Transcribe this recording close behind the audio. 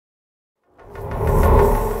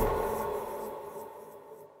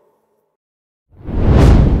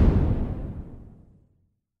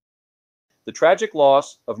The tragic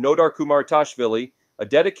loss of Nodar Kumartashvili, a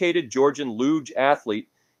dedicated Georgian luge athlete,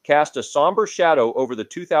 cast a somber shadow over the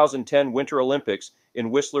 2010 Winter Olympics in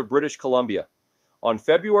Whistler, British Columbia. On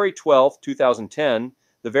February 12, 2010,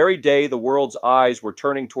 the very day the world's eyes were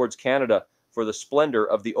turning towards Canada for the splendor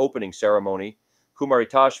of the opening ceremony,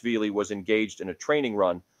 Kumartashvili was engaged in a training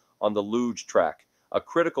run on the luge track, a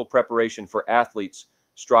critical preparation for athletes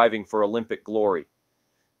striving for Olympic glory.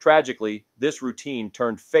 Tragically, this routine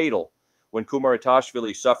turned fatal when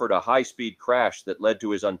Kumartashvili suffered a high-speed crash that led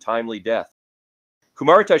to his untimely death.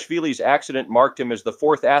 Kumartashvili's accident marked him as the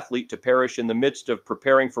fourth athlete to perish in the midst of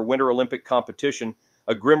preparing for Winter Olympic competition,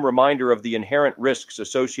 a grim reminder of the inherent risks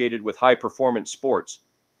associated with high-performance sports.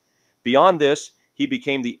 Beyond this, he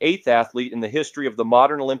became the eighth athlete in the history of the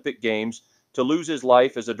modern Olympic Games to lose his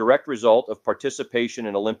life as a direct result of participation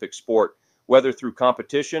in Olympic sport, whether through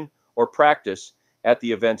competition or practice at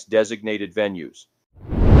the event's designated venues.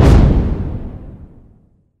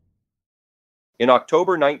 In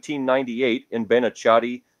October 1998 in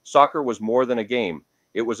Benachadi, soccer was more than a game.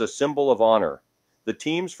 It was a symbol of honor. The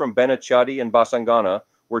teams from Benachadi and Basangana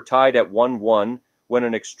were tied at 1-1 when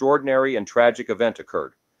an extraordinary and tragic event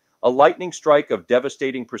occurred. A lightning strike of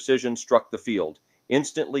devastating precision struck the field,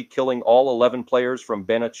 instantly killing all 11 players from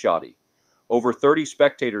Benachadi. Over 30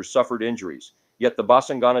 spectators suffered injuries, yet the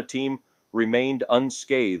Basangana team remained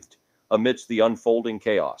unscathed amidst the unfolding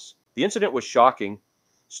chaos. The incident was shocking,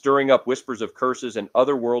 stirring up whispers of curses and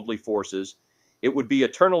otherworldly forces. It would be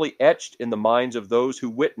eternally etched in the minds of those who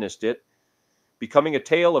witnessed it, becoming a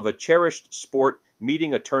tale of a cherished sport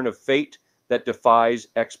meeting a turn of fate that defies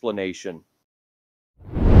explanation.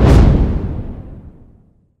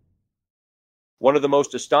 One of the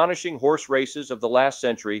most astonishing horse races of the last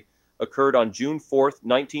century occurred on June 4,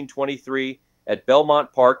 1923, at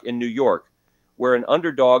Belmont Park in New York, where an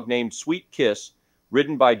underdog named Sweet Kiss,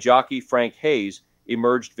 ridden by jockey Frank Hayes,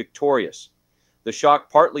 emerged victorious. The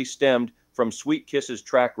shock partly stemmed from Sweet Kiss's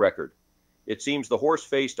track record. It seems the horse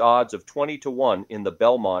faced odds of 20-1 in the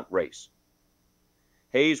Belmont race.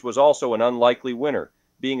 Hayes was also an unlikely winner,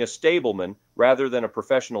 being a stableman rather than a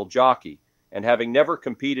professional jockey, and having never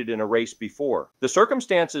competed in a race before. The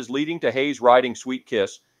circumstances leading to Hayes riding Sweet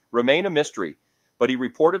Kiss remain a mystery, but he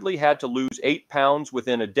reportedly had to lose 8 pounds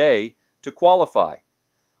within a day to qualify.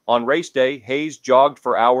 On race day, Hayes jogged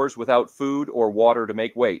for hours without food or water to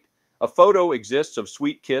make weight. A photo exists of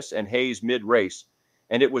Sweet Kiss and Hayes mid-race,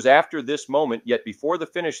 and it was after this moment, yet before the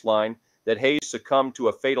finish line, that Hayes succumbed to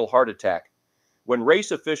a fatal heart attack. When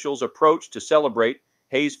race officials approached to celebrate,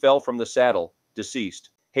 Hayes fell from the saddle, deceased.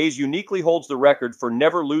 Hayes uniquely holds the record for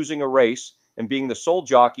never losing a race and being the sole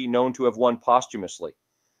jockey known to have won posthumously.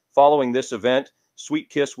 Following this event, Sweet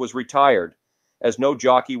Kiss was retired, as no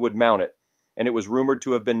jockey would mount it, and it was rumored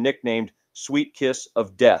to have been nicknamed Sweet Kiss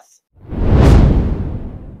of Death.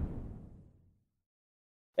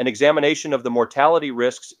 An examination of the mortality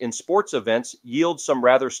risks in sports events yields some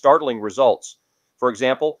rather startling results. For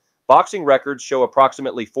example, boxing records show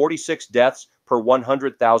approximately 46 deaths per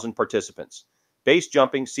 100,000 participants. Base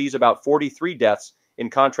jumping sees about 43 deaths, in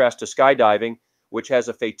contrast to skydiving, which has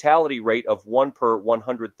a fatality rate of 1 per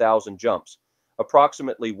 100,000 jumps.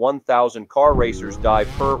 Approximately 1,000 car racers die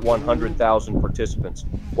per 100,000 participants,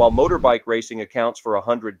 while motorbike racing accounts for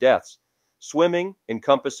 100 deaths. Swimming,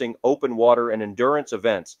 encompassing open water and endurance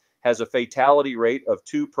events, has a fatality rate of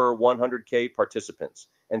 2 per 100K participants,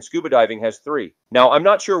 and scuba diving has 3. Now, I'm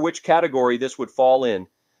not sure which category this would fall in,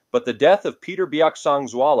 but the death of Peter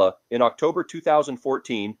Biaksangzwala in October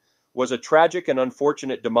 2014 was a tragic and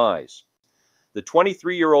unfortunate demise. The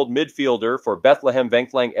 23-year-old midfielder for Bethlehem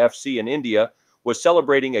Venklang FC in India was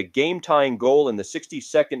celebrating a game-tying goal in the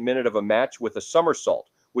 62nd minute of a match with a somersault,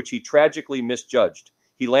 which he tragically misjudged.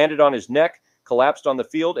 He landed on his neck, collapsed on the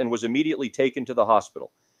field, and was immediately taken to the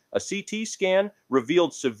hospital. A CT scan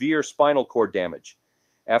revealed severe spinal cord damage.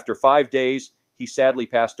 After 5 days, he sadly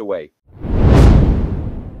passed away.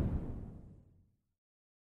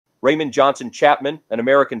 Raymond Johnson Chapman, an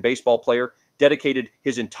American baseball player, dedicated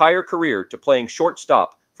his entire career to playing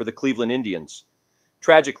shortstop for the Cleveland Indians.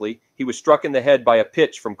 Tragically, he was struck in the head by a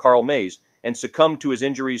pitch from Carl Mays and succumbed to his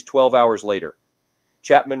injuries 12 hours later.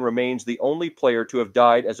 Chapman remains the only player to have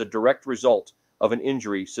died as a direct result of an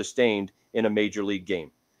injury sustained in a major league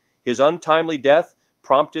game. His untimely death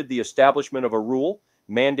prompted the establishment of a rule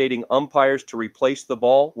mandating umpires to replace the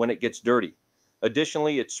ball when it gets dirty.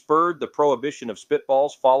 Additionally, it spurred the prohibition of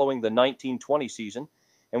spitballs following the 1920 season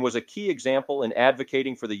and was a key example in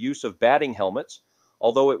advocating for the use of batting helmets,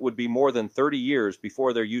 although it would be more than 30 years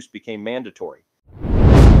before their use became mandatory.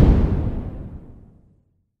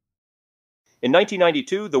 In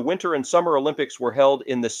 1992, the Winter and Summer Olympics were held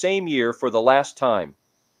in the same year for the last time.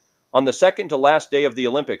 On the second to last day of the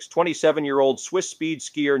Olympics, 27-year-old Swiss speed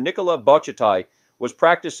skier Nicolas Bochatai was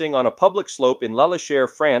practicing on a public slope in La Lechère,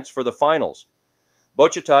 France for the finals.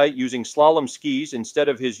 Bochatai, using slalom skis instead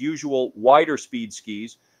of his usual wider speed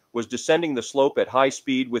skis, was descending the slope at high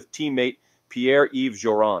speed with teammate Pierre-Yves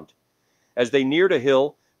Jorand. As they neared a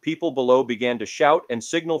hill, people below began to shout and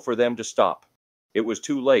signal for them to stop. It was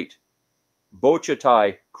too late.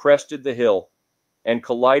 Bochatai crested the hill and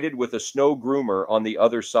collided with a snow groomer on the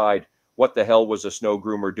other side. What the hell was a snow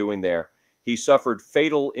groomer doing there? He suffered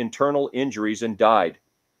fatal internal injuries and died.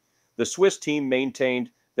 The Swiss team maintained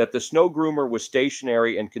that the snow groomer was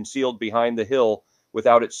stationary and concealed behind the hill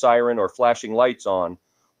without its siren or flashing lights on,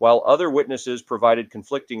 while other witnesses provided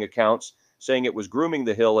conflicting accounts, saying it was grooming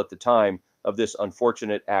the hill at the time of this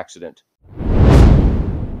unfortunate accident.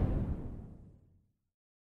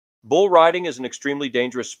 Bull riding is an extremely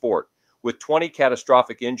dangerous sport, with 20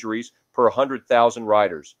 catastrophic injuries per 100,000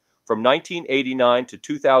 riders. From 1989 to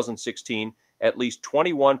 2016, at least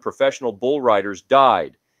 21 professional bull riders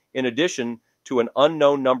died, in addition to an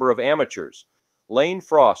unknown number of amateurs. Lane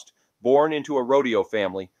Frost, born into a rodeo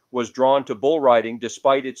family, was drawn to bull riding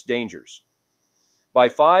despite its dangers. By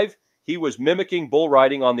 5, he was mimicking bull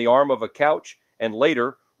riding on the arm of a couch and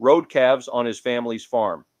later rode calves on his family's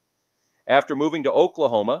farm. After moving to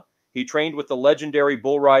Oklahoma, he trained with the legendary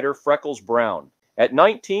bull rider Freckles Brown. At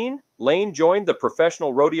 19, Lane joined the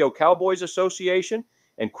Professional Rodeo Cowboys Association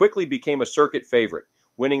and quickly became a circuit favorite,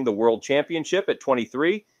 winning the World Championship at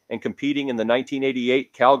 23 and competing in the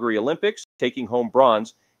 1988 Calgary Olympics, taking home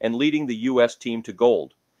bronze and leading the U.S. team to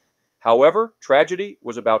gold. However, tragedy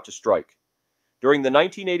was about to strike. During the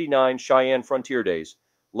 1989 Cheyenne Frontier Days,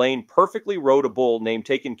 Lane perfectly rode a bull named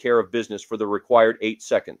Taking Care of Business for the required 8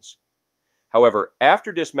 seconds. However,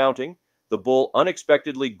 after dismounting, the bull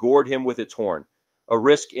unexpectedly gored him with its horn, a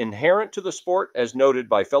risk inherent to the sport as noted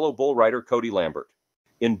by fellow bull rider Cody Lambert.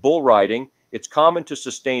 In bull riding, it's common to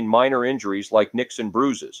sustain minor injuries like nicks and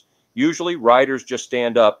bruises. Usually, riders just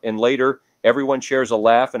stand up and later, everyone shares a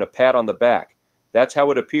laugh and a pat on the back. That's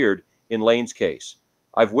how it appeared in Lane's case.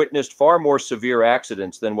 I've witnessed far more severe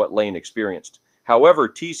accidents than what Lane experienced. However,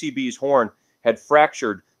 TCB's horn had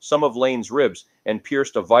fractured some of Lane's ribs and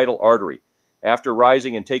pierced a vital artery. After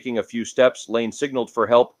rising and taking a few steps, Lane signaled for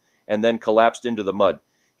help and then collapsed into the mud.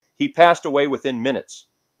 He passed away within minutes.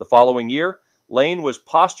 The following year, Lane was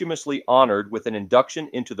posthumously honored with an induction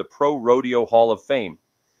into the Pro Rodeo Hall of Fame.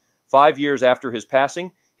 5 years after his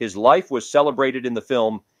passing, his life was celebrated in the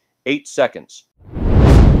film 8 Seconds.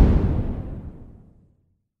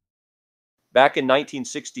 Back in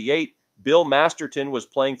 1968, Bill Masterton was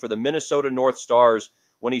playing for the Minnesota North Stars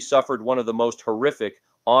when he suffered one of the most horrific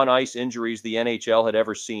on-ice injuries the NHL had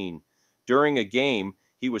ever seen. During a game,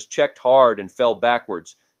 he was checked hard and fell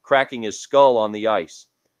backwards, cracking his skull on the ice.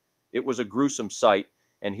 It was a gruesome sight,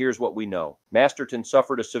 and here's what we know. Masterton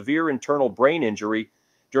suffered a severe internal brain injury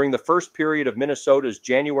during the first period of Minnesota's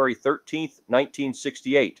January 13,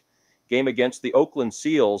 1968, game against the Oakland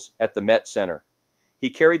Seals at the Met Center.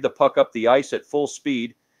 He carried the puck up the ice at full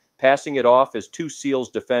speed, passing it off as 2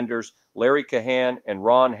 Seals defenders, Larry Cahan and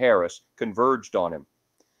Ron Harris, converged on him.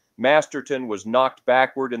 Masterton was knocked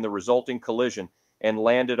backward in the resulting collision and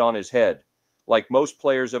landed on his head. Like most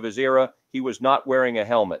players of his era, he was not wearing a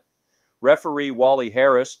helmet. Referee Wally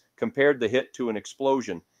Harris compared the hit to an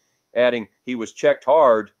explosion, adding, "He was checked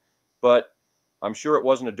hard, but I'm sure it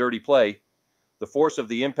wasn't a dirty play." The force of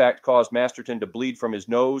the impact caused Masterton to bleed from his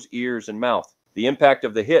nose, ears, and mouth. The impact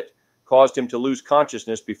of the hit caused him to lose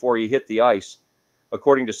consciousness before he hit the ice.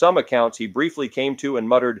 According to some accounts, he briefly came to and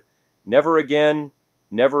muttered, never again,"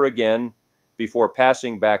 before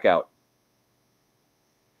passing back out.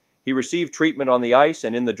 He received treatment on the ice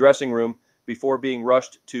and in the dressing room before being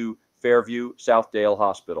rushed to Fairview Southdale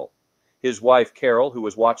Hospital. His wife, Carol, who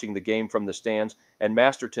was watching the game from the stands, and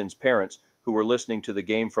Masterton's parents, who were listening to the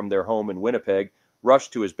game from their home in Winnipeg,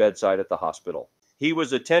 rushed to his bedside at the hospital. He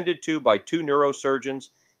was attended to by 2 neurosurgeons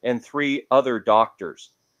and 3 other doctors.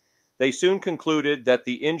 They soon concluded that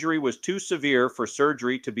the injury was too severe for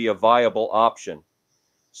surgery to be a viable option.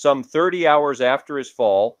 Some 30 hours after his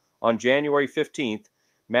fall, on January 15th,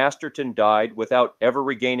 Masterton died without ever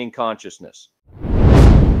regaining consciousness.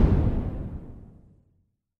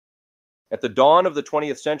 At the dawn of the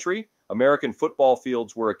 20th century, American football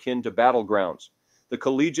fields were akin to battlegrounds. The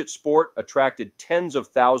collegiate sport attracted tens of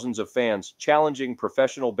thousands of fans, challenging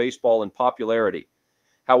professional baseball in popularity.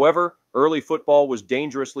 However, early football was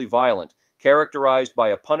dangerously violent, characterized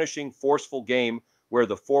by a punishing, forceful game where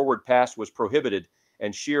the forward pass was prohibited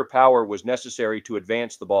and sheer power was necessary to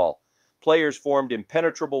advance the ball. players formed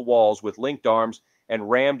impenetrable walls with linked arms and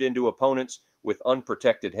rammed into opponents with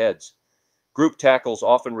unprotected heads. Group tackles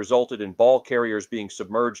often resulted in ball carriers being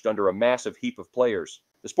submerged under a massive heap of players.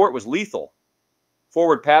 The sport was lethal.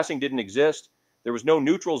 Forward passing didn't exist, there was no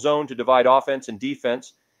neutral zone to divide offense and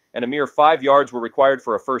defense, and a mere 5 yards were required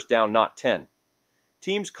for a first down, not 10.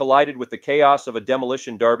 Teams collided with the chaos of a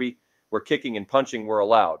demolition derby where kicking and punching were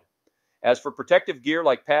allowed. As for protective gear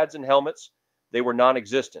like pads and helmets, they were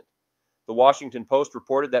non-existent. The Washington Post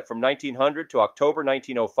reported that from 1900 to October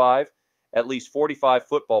 1905, at least 45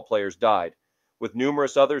 football players died, with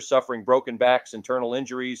numerous others suffering broken backs, internal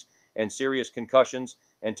injuries, and serious concussions,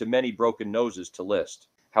 and too many broken noses to list.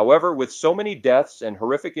 However, with so many deaths and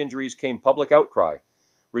horrific injuries came public outcry,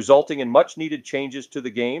 resulting in much-needed changes to the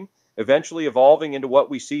game, eventually evolving into what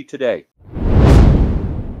we see today.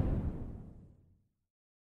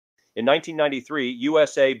 In 1993,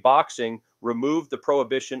 USA Boxing removed the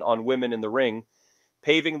prohibition on women in the ring,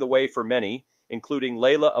 paving the way for many, including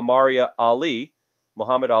Layla Amaria Ali,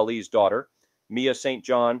 Muhammad Ali's daughter, Mia St.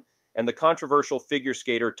 John, and the controversial figure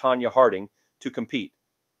skater Tanya Harding, to compete.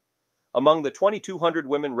 Among the 2,200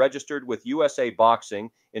 women registered with USA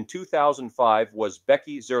Boxing in 2005 was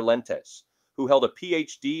Becky Zerlentes, who held a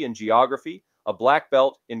PhD in geography, a black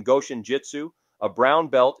belt in Goshin Jitsu, a brown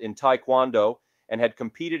belt in Taekwondo, and had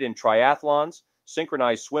competed in triathlons,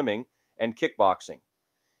 synchronized swimming, and kickboxing.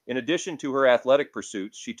 In addition to her athletic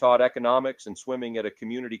pursuits, she taught economics and swimming at a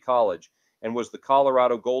community college and was the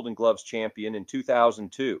Colorado Golden Gloves champion in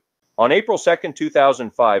 2002. On April 2,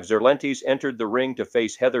 2005, Zerlentes entered the ring to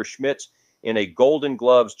face Heather Schmitz in a Golden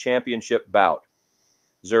Gloves championship bout.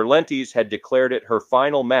 Zerlentes had declared it her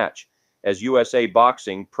final match, as USA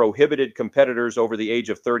Boxing prohibited competitors over the age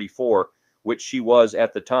of 34, which she was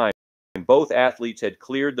at the time. Both athletes had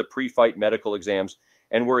cleared the pre-fight medical exams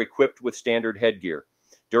and were equipped with standard headgear.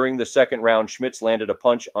 During the second round, Schmitz landed a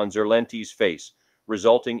punch on Zerlentes' face,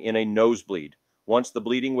 resulting in a nosebleed. Once the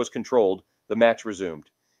bleeding was controlled, the match resumed.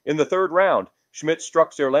 In the third round, Schmitz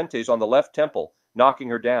struck Zerlentes on the left temple, knocking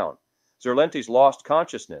her down. Zerlentes lost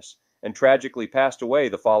consciousness and tragically passed away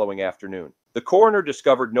the following afternoon. The coroner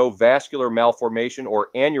discovered no vascular malformation or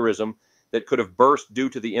aneurysm that could have burst due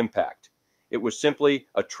to the impact. It was simply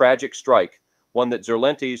a tragic strike, one that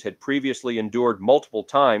Zerlentes had previously endured multiple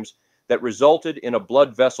times, that resulted in a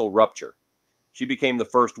blood vessel rupture. She became the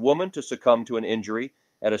first woman to succumb to an injury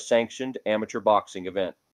at a sanctioned amateur boxing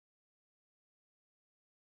event.